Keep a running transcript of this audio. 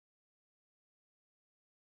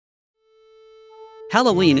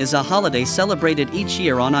Halloween is a holiday celebrated each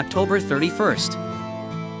year on October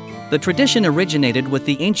 31st. The tradition originated with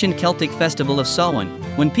the ancient Celtic festival of Samhain,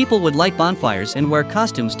 when people would light bonfires and wear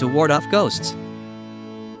costumes to ward off ghosts.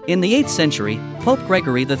 In the 8th century, Pope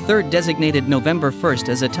Gregory III designated November 1st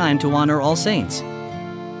as a time to honor All Saints.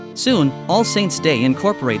 Soon, All Saints' Day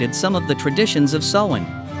incorporated some of the traditions of Samhain.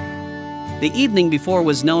 The evening before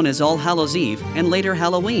was known as All Hallows' Eve and later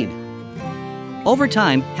Halloween. Over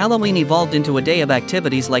time, Halloween evolved into a day of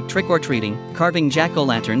activities like trick-or-treating, carving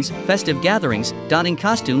jack-o'-lanterns, festive gatherings, donning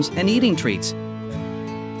costumes, and eating treats.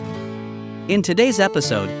 In today's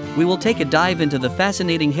episode, we will take a dive into the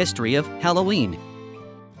fascinating history of Halloween.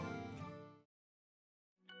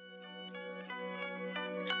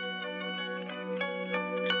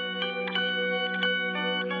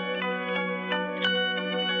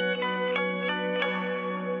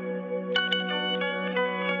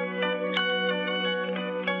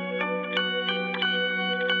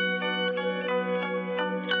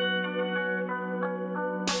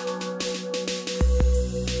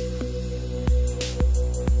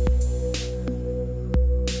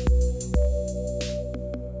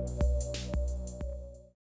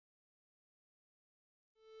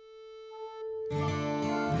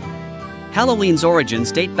 Halloween's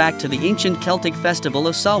origins date back to the ancient Celtic festival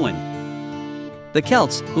of Samhain. The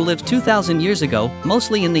Celts, who lived 2,000 years ago,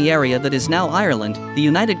 mostly in the area that is now Ireland, the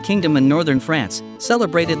United Kingdom and northern France,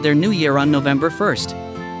 celebrated their new year on November 1st.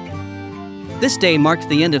 This day marked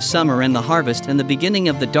the end of summer and the harvest and the beginning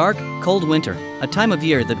of the dark, cold winter, a time of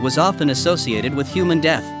year that was often associated with human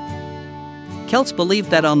death. Celts believed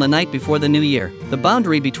that on the night before the new year, the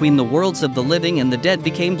boundary between the worlds of the living and the dead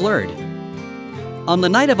became blurred. On the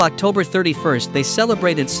night of October 31st, they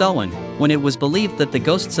celebrated Samhain, when it was believed that the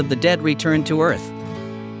ghosts of the dead returned to Earth.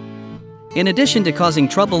 In addition to causing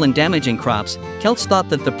trouble and damaging crops, Celts thought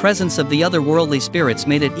that the presence of the otherworldly spirits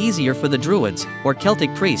made it easier for the Druids, or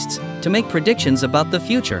Celtic priests, to make predictions about the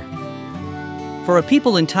future. For a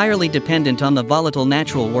people entirely dependent on the volatile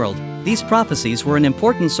natural world, these prophecies were an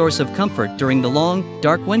important source of comfort during the long,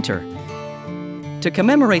 dark winter. To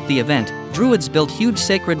commemorate the event, Druids built huge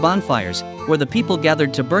sacred bonfires, where the people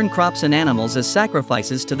gathered to burn crops and animals as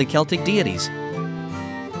sacrifices to the Celtic deities.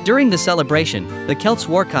 During the celebration, the Celts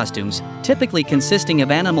wore costumes, typically consisting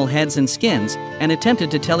of animal heads and skins, and attempted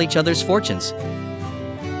to tell each other's fortunes.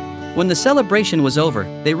 When the celebration was over,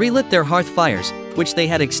 they relit their hearth fires, which they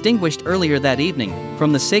had extinguished earlier that evening,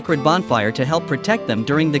 from the sacred bonfire to help protect them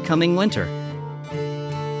during the coming winter.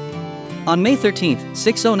 On May 13,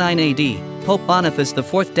 609 AD, Pope Boniface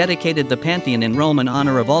IV dedicated the Pantheon in Rome in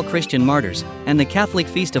honor of all Christian martyrs, and the Catholic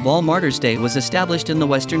Feast of All Martyrs' Day was established in the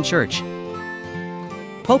Western Church.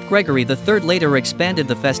 Pope Gregory III later expanded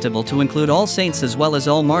the festival to include all saints as well as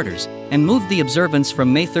all martyrs, and moved the observance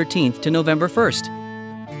from May 13 to November 1.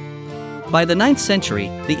 By the 9th century,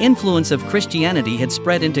 the influence of Christianity had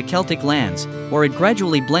spread into Celtic lands, where it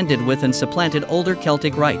gradually blended with and supplanted older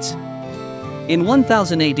Celtic rites. In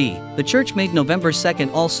 1000 AD, the Church made November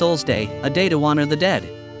 2nd All Souls' Day, a day to honor the dead.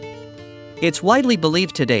 It's widely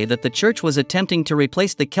believed today that the Church was attempting to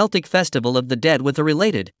replace the Celtic Festival of the Dead with a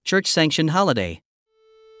related, Church-sanctioned holiday.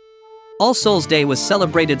 All Souls' Day was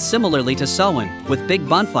celebrated similarly to Samhain, with big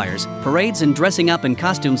bonfires, parades and dressing up in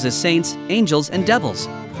costumes as saints, angels and devils.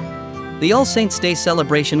 The All Saints' Day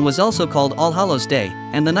celebration was also called All Hallows' Day,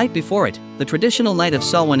 and the night before it, the traditional night of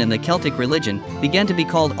Samhain in the Celtic religion, began to be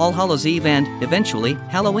called All Hallows' Eve and, eventually,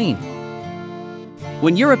 Halloween.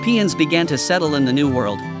 When Europeans began to settle in the New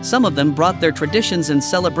World, some of them brought their traditions and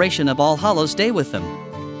celebration of All Hallows' Day with them.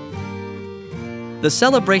 The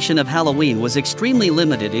celebration of Halloween was extremely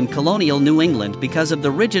limited in colonial New England because of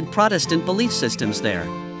the rigid Protestant belief systems there.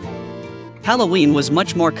 Halloween was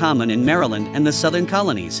much more common in Maryland and the southern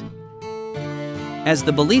colonies. As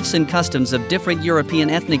the beliefs and customs of different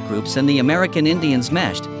European ethnic groups and the American Indians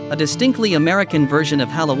meshed, a distinctly American version of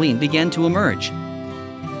Halloween began to emerge.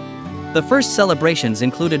 The first celebrations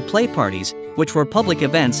included play parties, which were public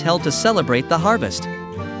events held to celebrate the harvest.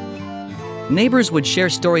 Neighbors would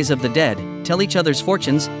share stories of the dead, tell each other's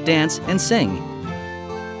fortunes, dance, and sing.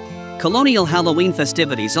 Colonial Halloween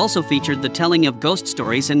festivities also featured the telling of ghost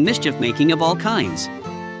stories and mischief-making of all kinds.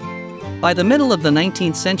 By the middle of the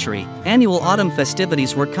 19th century, annual autumn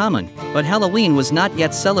festivities were common, but Halloween was not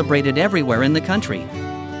yet celebrated everywhere in the country.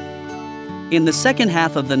 In the second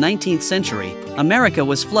half of the 19th century, America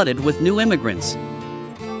was flooded with new immigrants.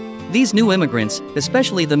 These new immigrants,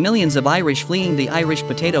 especially the millions of Irish fleeing the Irish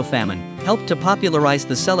potato famine, helped to popularize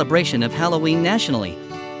the celebration of Halloween nationally.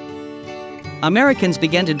 Americans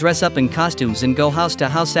began to dress up in costumes and go house to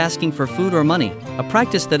house asking for food or money, a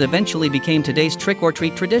practice that eventually became today's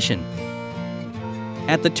trick-or-treat tradition.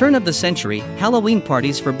 At the turn of the century, Halloween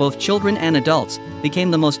parties for both children and adults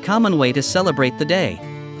became the most common way to celebrate the day.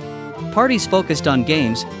 Parties focused on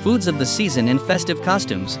games, foods of the season and festive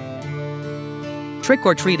costumes.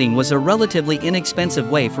 Trick-or-treating was a relatively inexpensive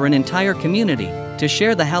way for an entire community to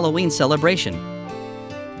share the Halloween celebration.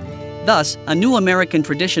 Thus, a new American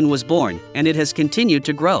tradition was born, and it has continued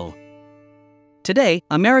to grow. Today,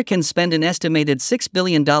 Americans spend an estimated $6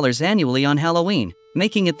 billion annually on Halloween,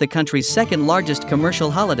 making it the country's second largest commercial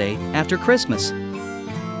holiday, after Christmas.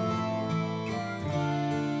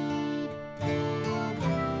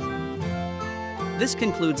 This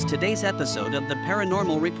concludes today's episode of the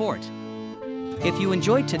Paranormal Report. If you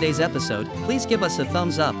enjoyed today's episode, please give us a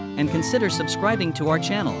thumbs up and consider subscribing to our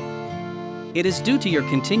channel. It is due to your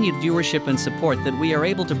continued viewership and support that we are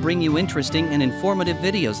able to bring you interesting and informative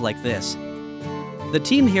videos like this. The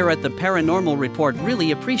team here at the Paranormal Report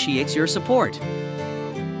really appreciates your support.